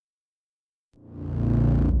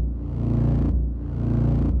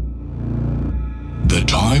The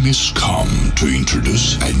time has come to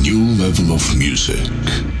introduce a new level of music.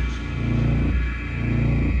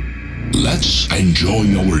 Let's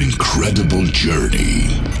enjoy our incredible journey.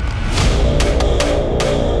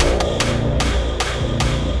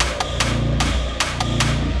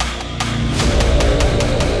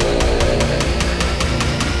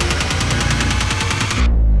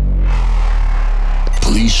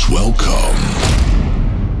 Please welcome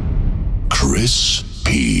Chris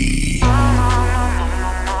P.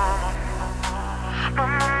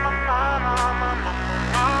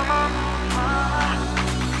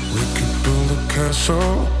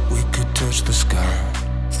 Castle, we could touch the sky,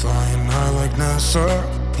 flying high like NASA,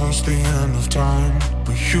 past the end of time.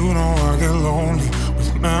 But you know I get lonely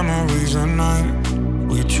with memories at night.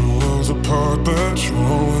 We're two worlds apart, but you're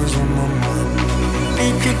always on my mind. We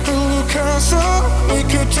could build a castle, we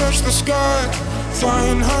could touch the sky,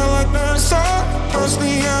 flying high like NASA, past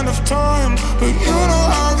the end of time. But you know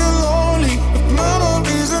I get lonely with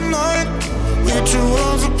memories at night. We're two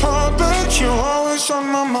worlds apart, but you're always on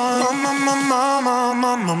my mind. Mama, mama, mama,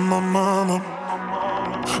 mama, mama, mama,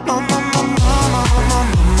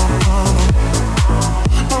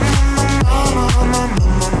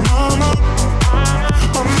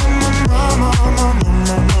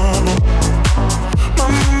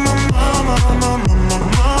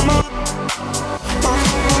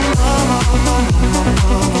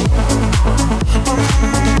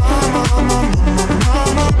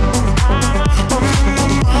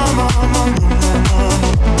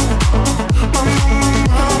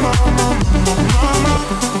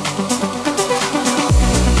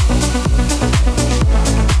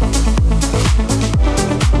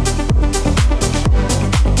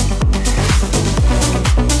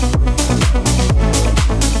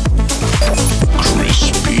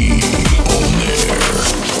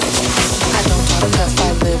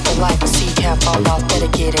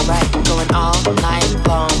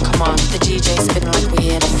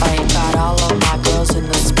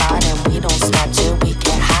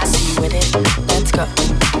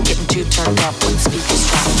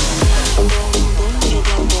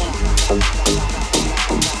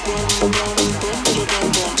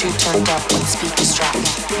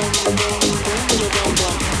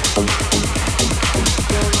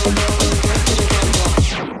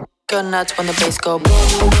 nuts when the bass go boom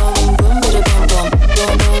boom boom boom boom boom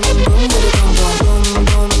boom boom boom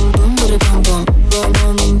boom boom boom boom boom boom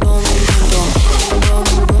boom boom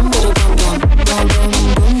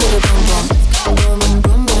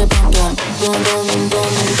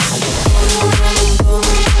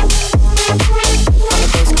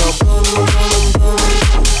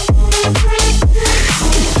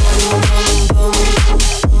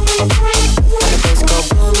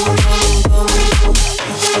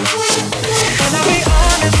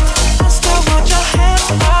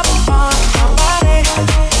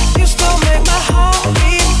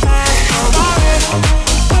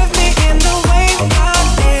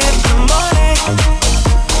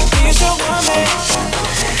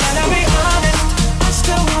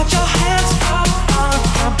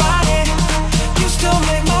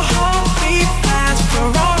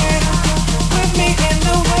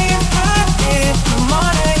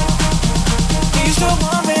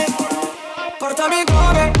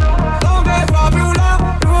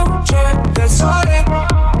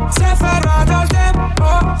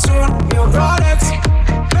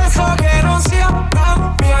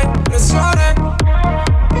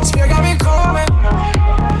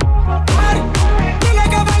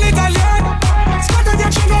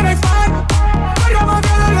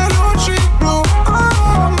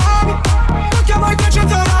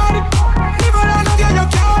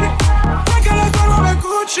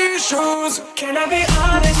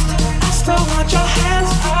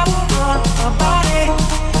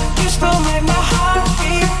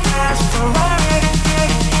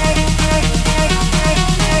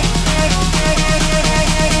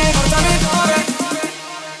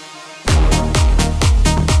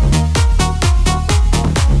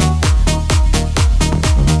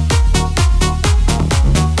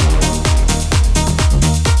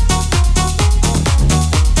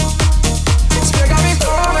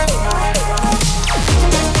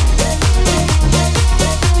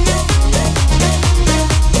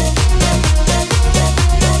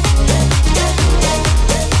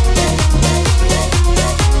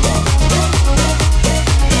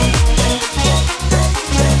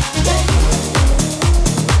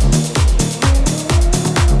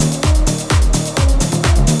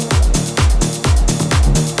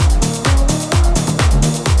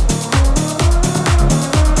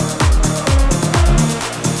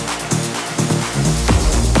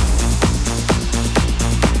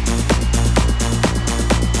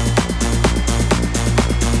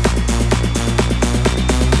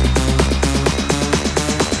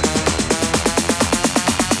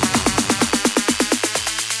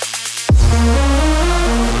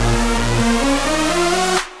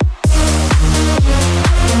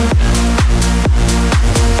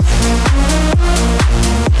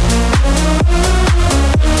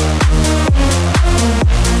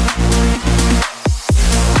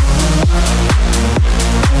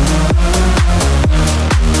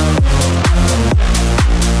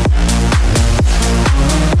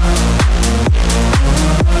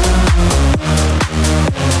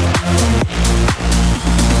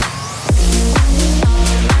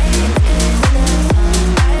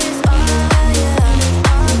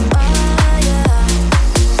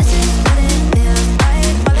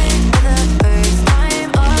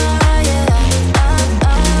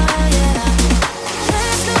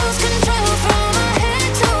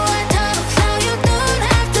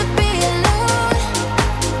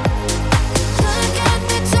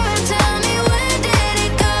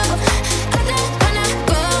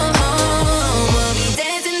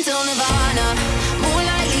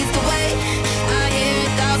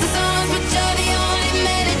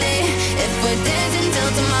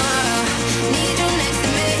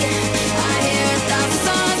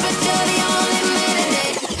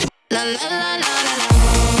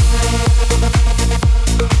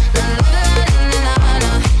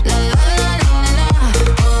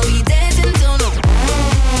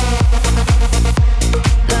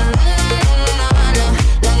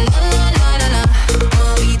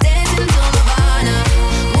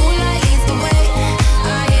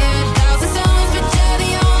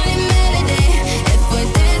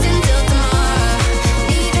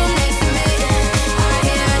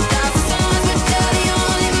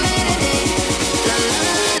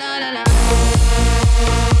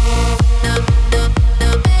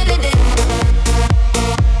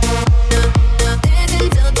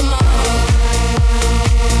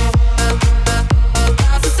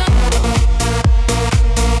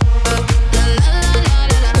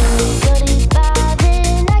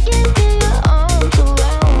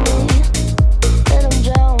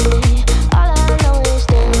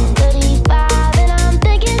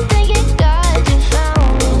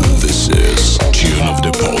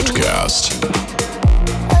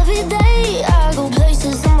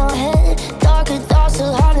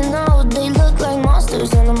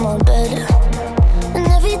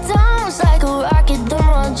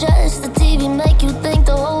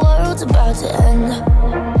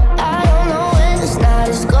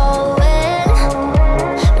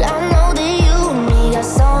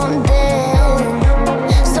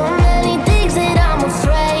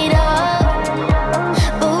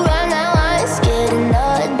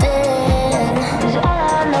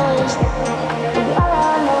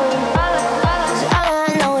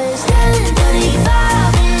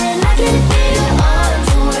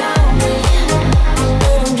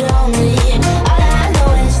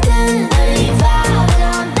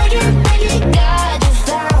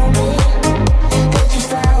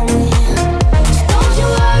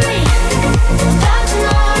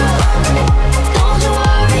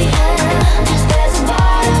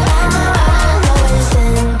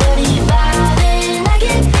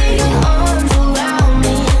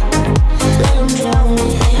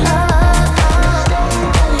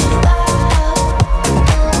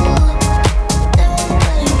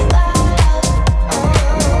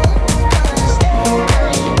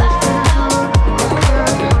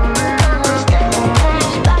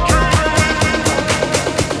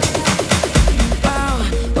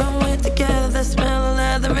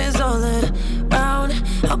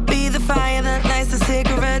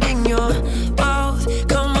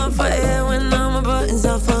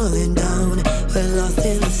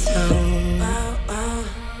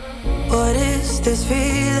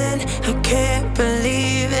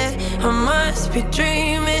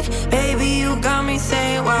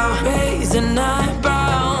Say wow.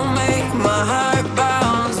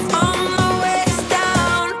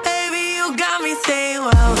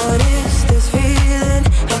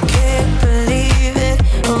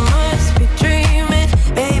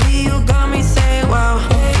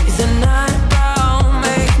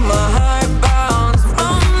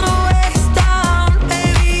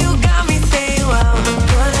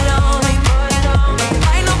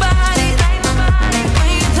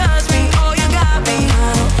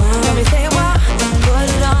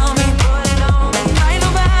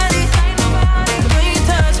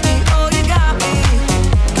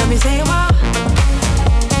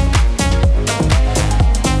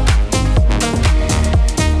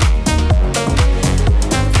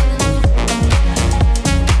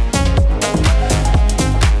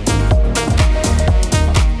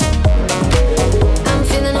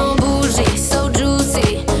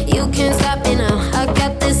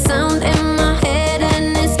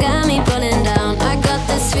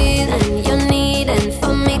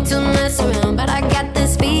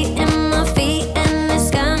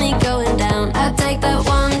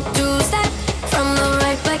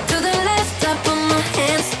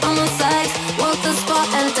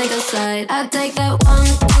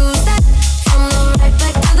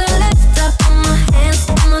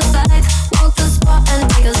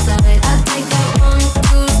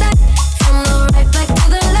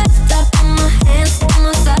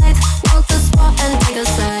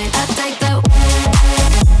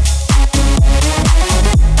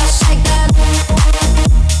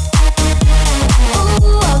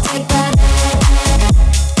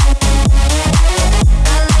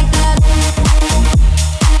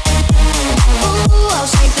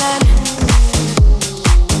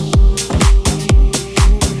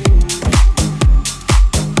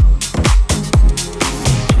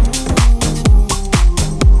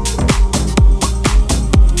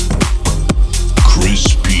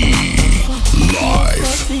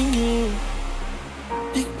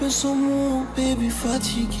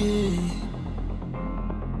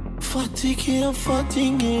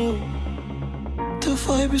 fatigué. De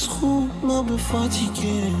vibe is goed, maar ben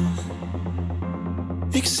fatigué.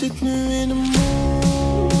 Ik zit nu in de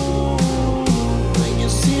mood en je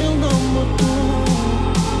ziel naar me toe.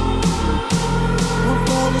 Want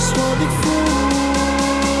alles wat ik voel,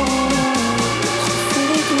 het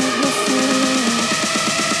gevoel doet me veel.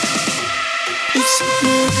 Ik zit nu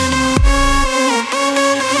in de mood.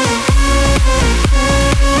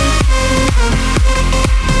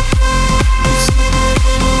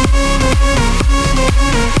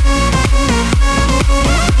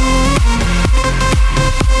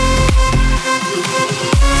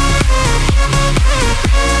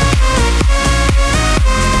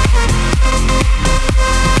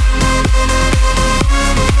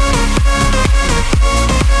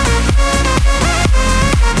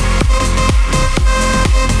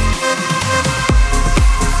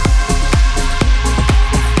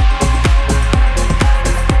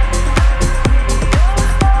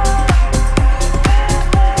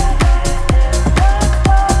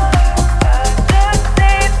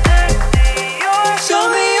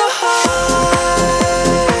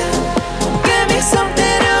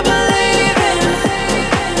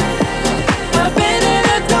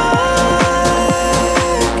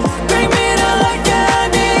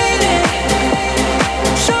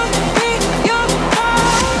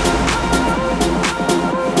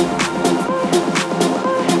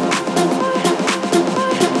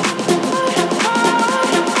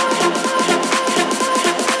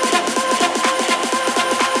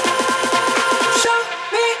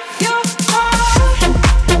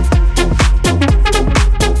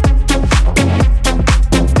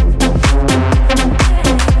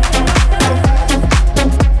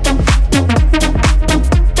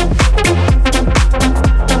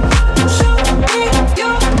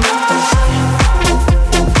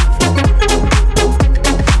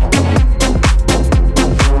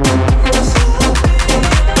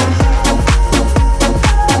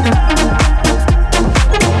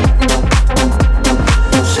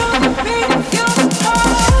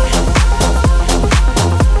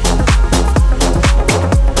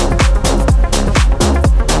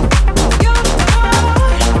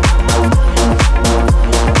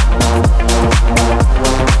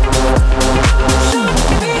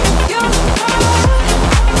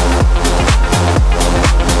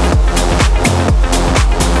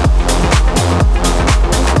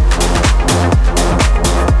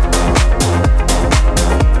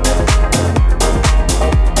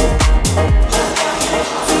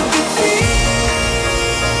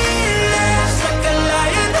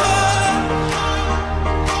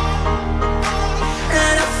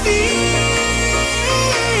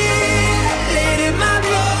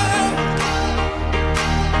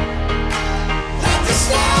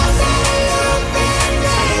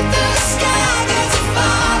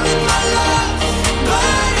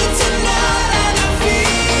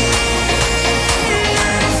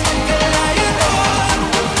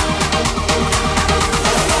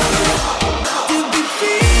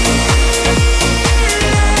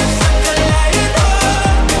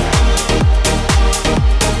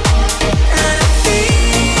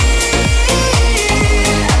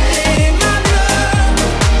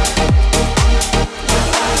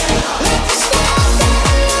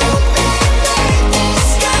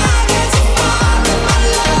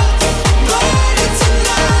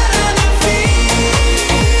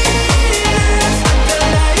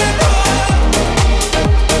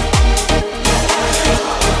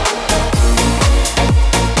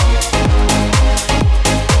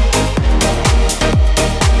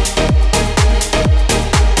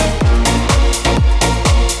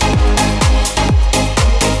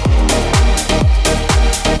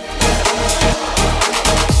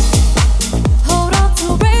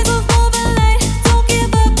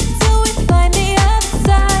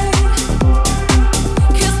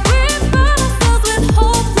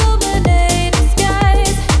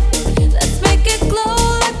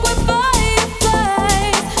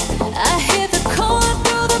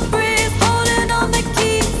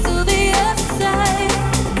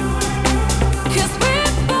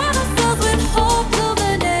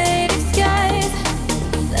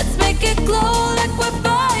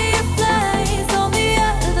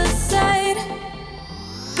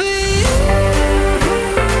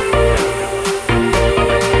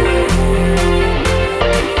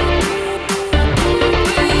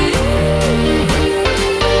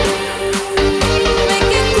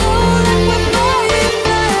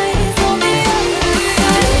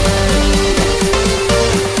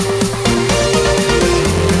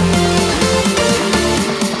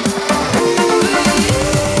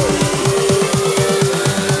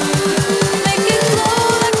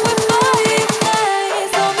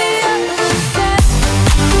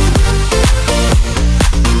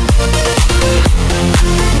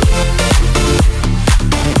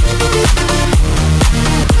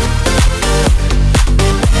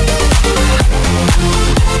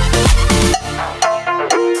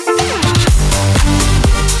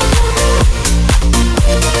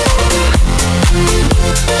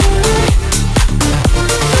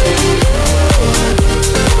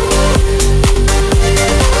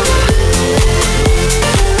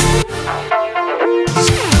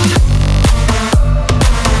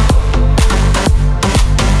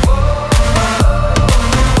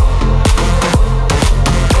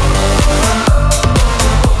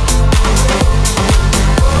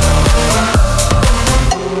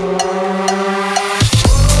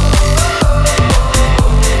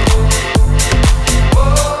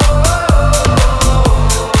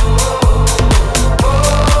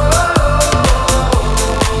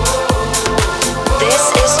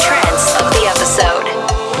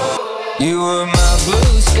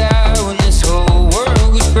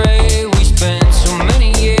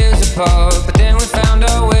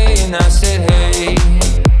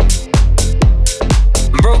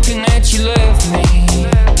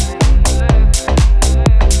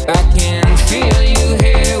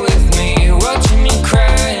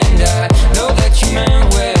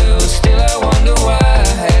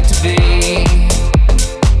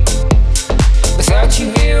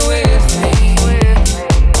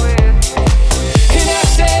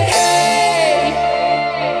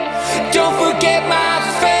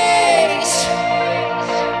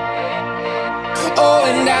 Oh,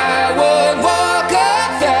 and I would walk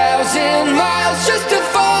 1,000 miles just to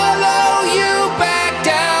follow you back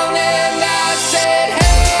down. And I said,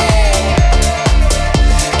 hey,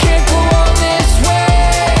 can't go on this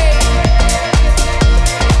way,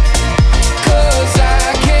 'cause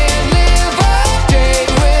I can't live a day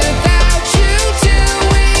without you till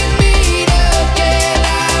we meet again.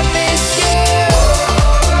 I miss you,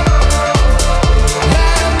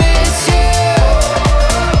 I miss you.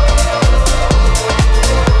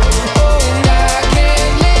 Oh, and I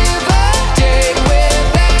can't live a day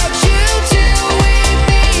without you till we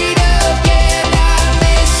meet again. I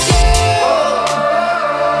miss you,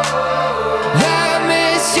 I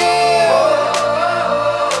miss you.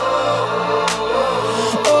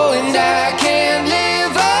 Oh, and I can't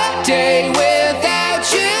live a day without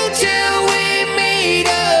you till we meet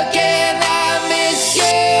again. I miss you.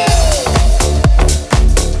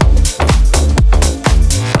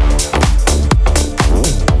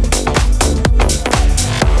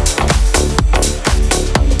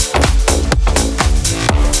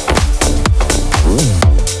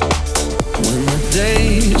 When the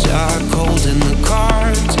days are cold and the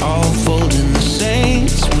cards all fold in the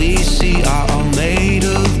saints we see are all made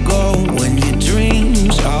of gold. When your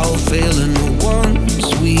dreams all fail and the ones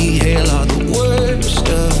we hail are the worst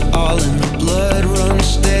of all and the blood runs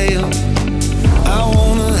stale. I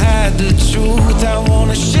wanna hide the truth, I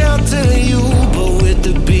wanna shelter you, but with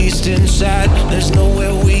the beast inside, there's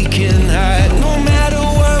nowhere we can hide. No matter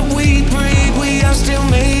what we breed, we are still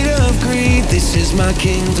made of greed. This is my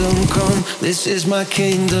kingdom come, this is my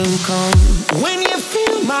kingdom come. When you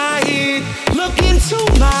feel my heat, look into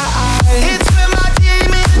my eyes. It's where my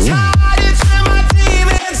demons hide, it's where my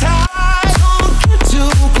demons hide. Don't get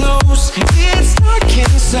too close, it's dark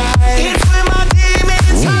inside. It's where my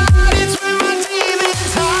demons hide, it's where my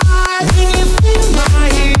demons hide. When you feel my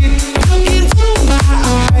heat, look into my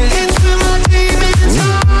eyes. It's where my demons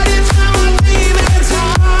hide, it's where my demons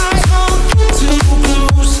hide. Don't get too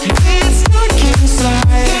close, it's dark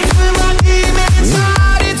inside. It's where my demons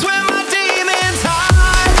hide, it's where my demons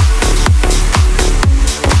hide.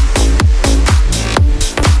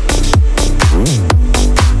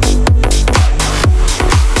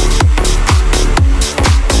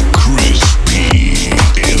 Crispy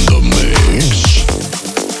in the mix.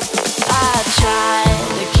 I try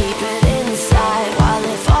to keep it inside while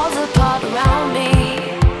it falls apart around me.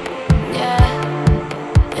 Yeah,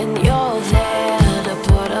 and you're there to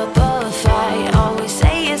put up a fight. Always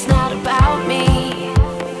say it's not about me.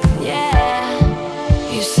 Yeah,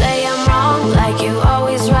 you say I'm wrong like you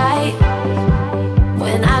always right.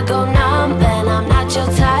 When I go numb, then I'm not your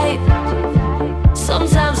type.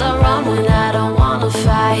 Sometimes I run when I don't wanna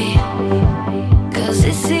fight, 'cause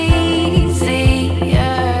it's easier.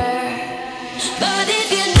 But if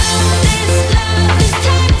you know this love is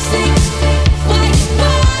toxic, why you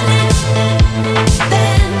want it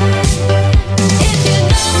then? If you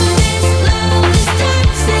know this love is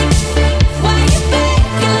toxic, why you back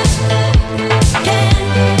again?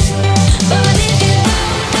 But if you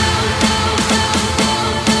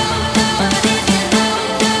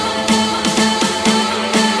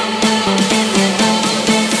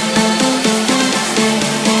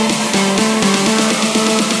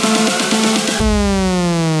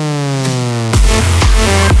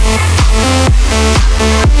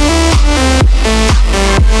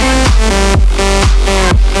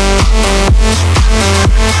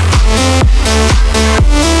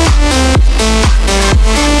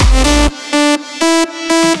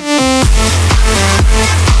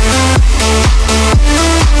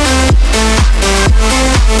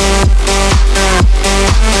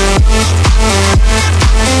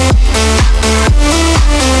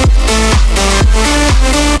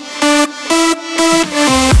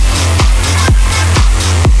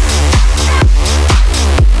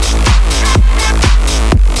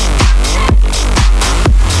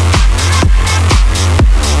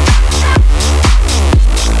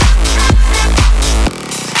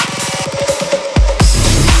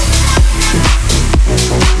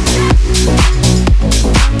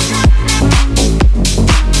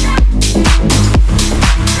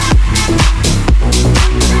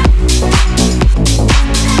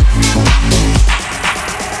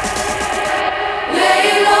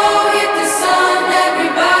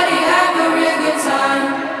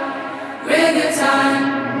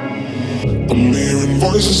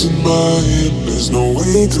voices in my head, there's no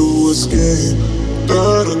way to escape.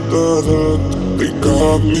 Da da da da, they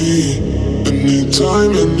got me.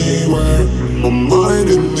 Anytime, anywhere, my mind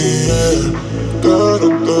in the air. Da da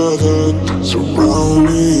da da, surround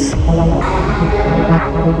me.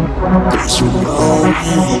 They surround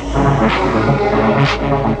me.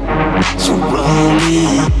 Surround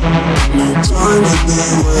me, anytime,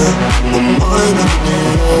 anywhere. My mind and the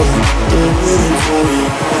world, they're waiting for me.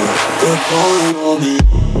 They're calling on me.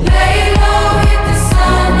 Lay low, hit the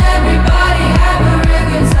sun. Everybody have a real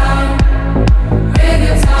good time. Real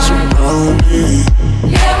good time. Surround me,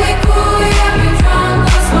 Yeah, we cool, yeah, we drunk.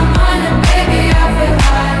 Lost my mind and baby, I feel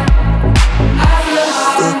high. I feel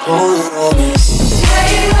high. they're calling on me.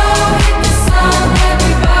 Lay low, hit the sun.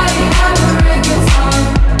 Everybody have a real good time.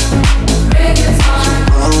 Real good time.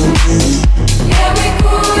 Surround me, Yeah, we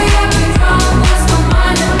cool, yeah, we drunk. Lost my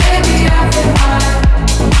mind and baby, I feel high.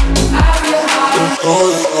 I feel high. they're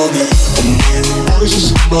calling on me. I'm hearing voices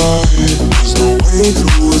in my head. There's no way to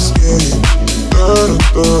escape.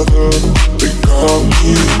 Da-da-da-da, they got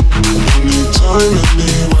me. Anytime,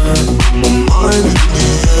 anywhere. My mind in the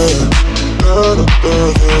air.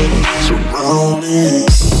 Da-da-da-da, surround me.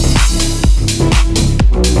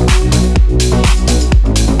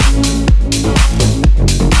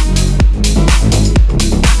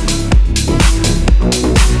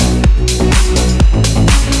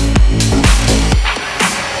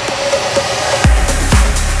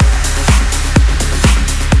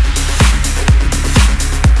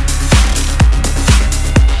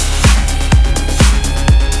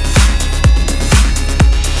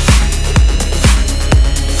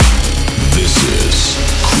 This is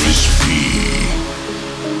Chris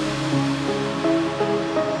P.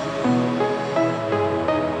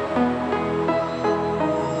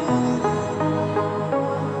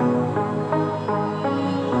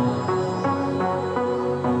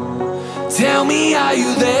 Tell me, are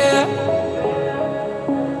you there?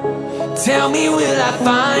 Tell me, will I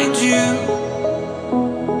find you?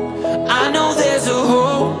 I know there's a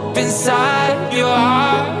hope inside your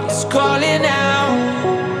heart. It's calling out.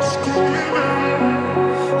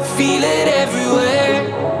 Feel it everywhere.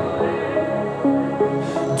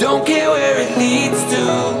 Don't care where it leads to.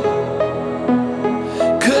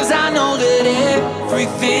 'Cause I know that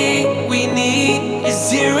everything we need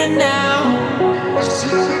is here and now.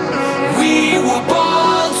 We were born